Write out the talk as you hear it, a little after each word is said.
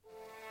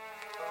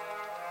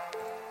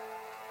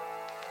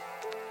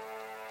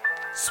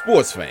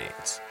Sports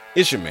fans,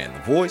 it's your man, The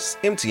Voice,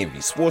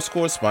 MTMV sports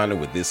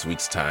correspondent with this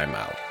week's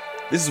Timeout.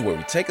 This is where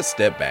we take a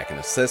step back and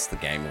assess the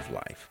game of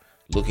life,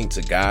 looking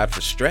to God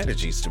for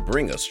strategies to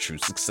bring us true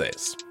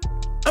success.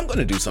 I'm going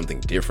to do something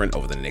different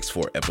over the next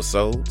 4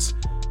 episodes.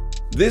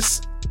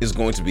 This is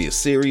going to be a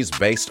series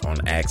based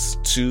on Acts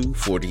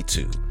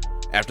 2:42.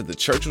 After the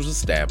church was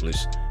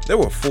established, there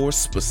were 4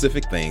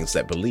 specific things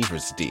that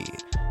believers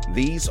did.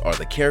 These are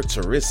the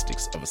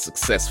characteristics of a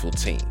successful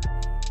team.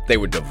 They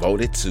were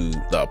devoted to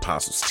the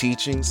apostles'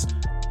 teachings,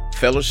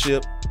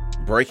 fellowship,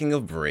 breaking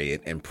of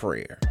bread, and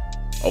prayer.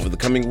 Over the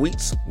coming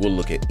weeks, we'll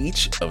look at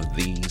each of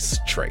these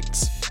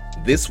traits.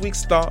 This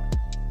week's thought,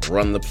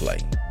 run the play.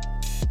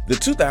 The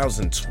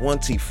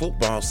 2020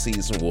 football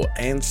season will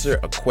answer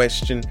a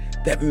question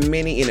that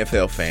many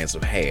NFL fans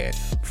have had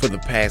for the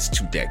past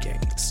 2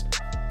 decades.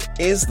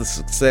 Is the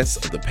success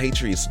of the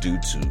Patriots due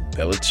to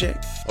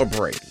Belichick or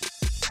Brady?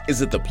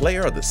 Is it the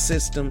player or the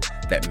system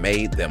that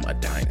made them a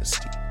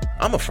dynasty?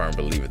 I'm a firm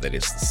believer that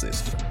it's the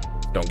system.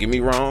 Don't get me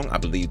wrong, I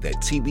believe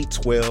that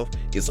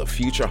TB12 is a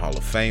future Hall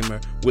of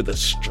Famer with a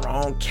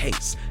strong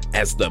case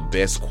as the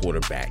best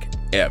quarterback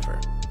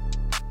ever.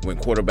 When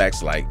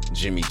quarterbacks like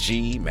Jimmy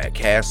G, Matt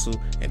Castle,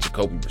 and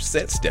Jacoby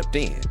Brissett stepped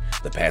in,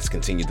 the Pats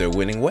continued their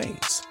winning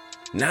ways.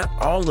 Not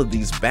all of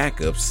these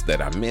backups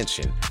that I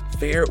mentioned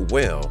fared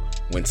well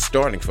when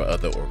starting for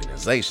other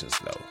organizations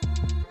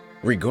though.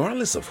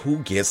 Regardless of who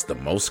gets the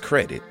most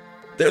credit,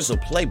 there's a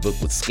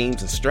playbook with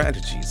schemes and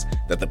strategies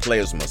that the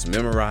players must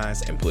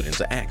memorize and put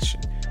into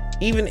action.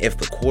 Even if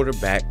the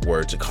quarterback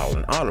were to call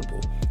an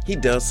audible, he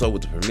does so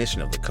with the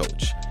permission of the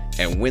coach.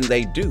 And when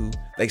they do,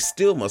 they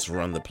still must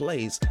run the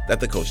plays that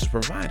the coach has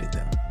provided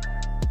them.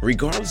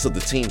 Regardless of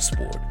the team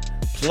sport,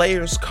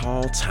 players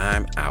call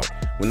time out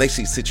when they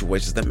see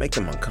situations that make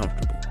them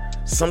uncomfortable.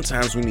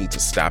 Sometimes we need to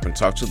stop and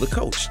talk to the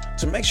coach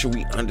to make sure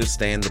we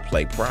understand the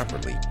play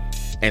properly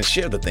and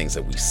share the things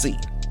that we see.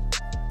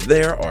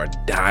 There are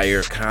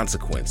dire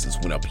consequences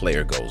when a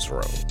player goes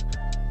rogue.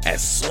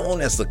 As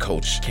soon as the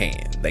coach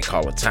can, they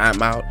call a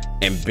timeout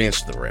and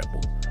bench the rebel.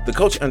 The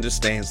coach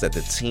understands that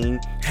the team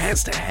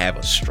has to have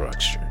a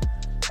structure,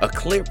 a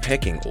clear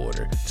pecking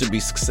order to be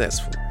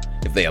successful.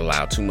 If they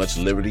allow too much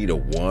liberty to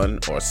one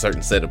or a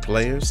certain set of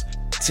players,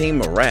 team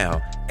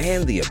morale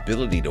and the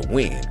ability to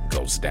win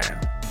goes down.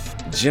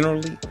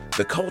 Generally,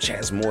 the coach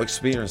has more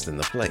experience than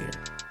the player,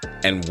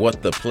 and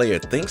what the player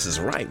thinks is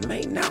right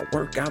may not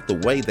work out the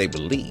way they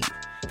believe.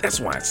 That's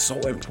why it's so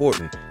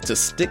important to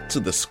stick to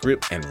the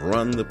script and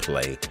run the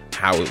play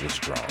how it was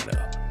drawn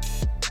up.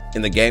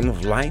 In the game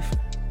of life,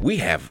 we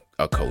have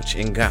a coach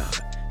in God.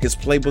 His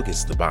playbook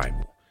is the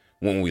Bible.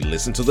 When we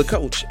listen to the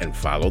coach and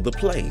follow the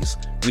plays,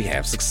 we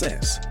have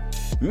success.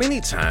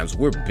 Many times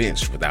we're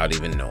benched without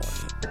even knowing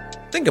it.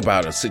 Think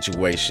about a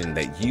situation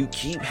that you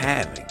keep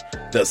having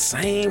the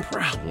same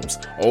problems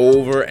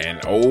over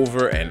and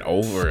over and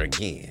over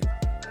again.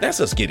 That's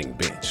us getting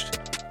benched.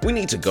 We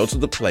need to go to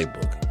the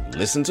playbook,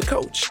 listen to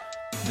coach,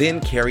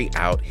 then carry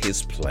out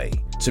his play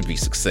to be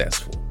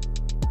successful.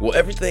 Will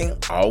everything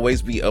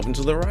always be up and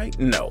to the right?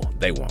 No,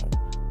 they won't.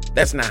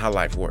 That's not how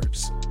life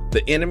works.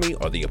 The enemy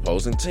or the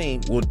opposing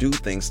team will do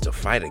things to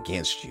fight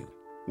against you.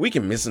 We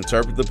can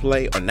misinterpret the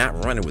play or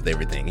not run it with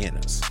everything in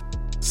us.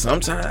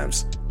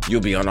 Sometimes you'll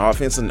be on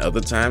offense and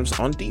other times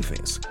on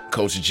defense.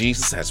 Coach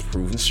Jesus has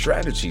proven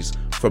strategies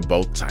for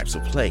both types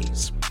of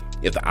plays.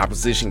 If the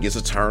opposition gets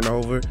a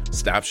turnover,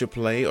 stops your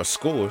play, or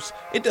scores,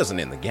 it doesn't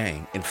end the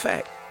game. In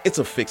fact, it's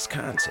a fixed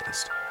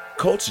contest.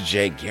 Coach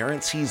J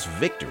guarantees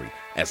victory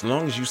as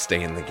long as you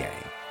stay in the game.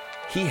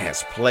 He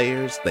has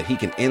players that he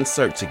can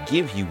insert to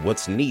give you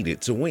what's needed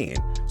to win.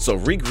 So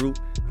regroup,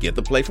 get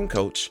the play from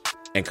coach,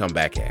 and come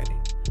back at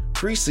it.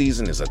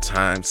 Preseason is a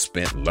time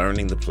spent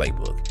learning the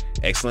playbook.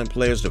 Excellent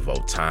players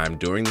devote time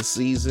during the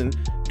season,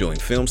 doing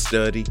film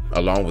study,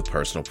 along with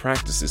personal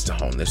practices to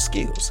hone their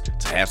skills.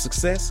 To have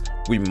success,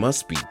 we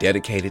must be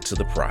dedicated to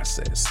the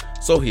process.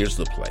 So here's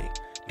the play.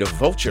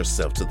 Devote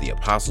yourself to the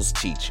apostles'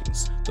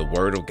 teachings, the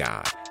word of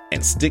God,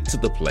 and stick to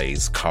the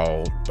plays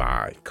called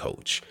by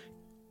coach.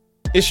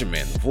 It's your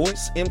man, The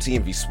Voice,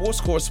 MTMV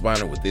sports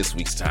correspondent with this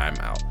week's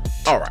Timeout.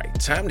 All right,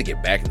 time to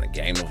get back in the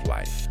game of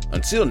life.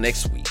 Until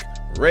next week,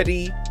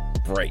 ready,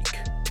 break.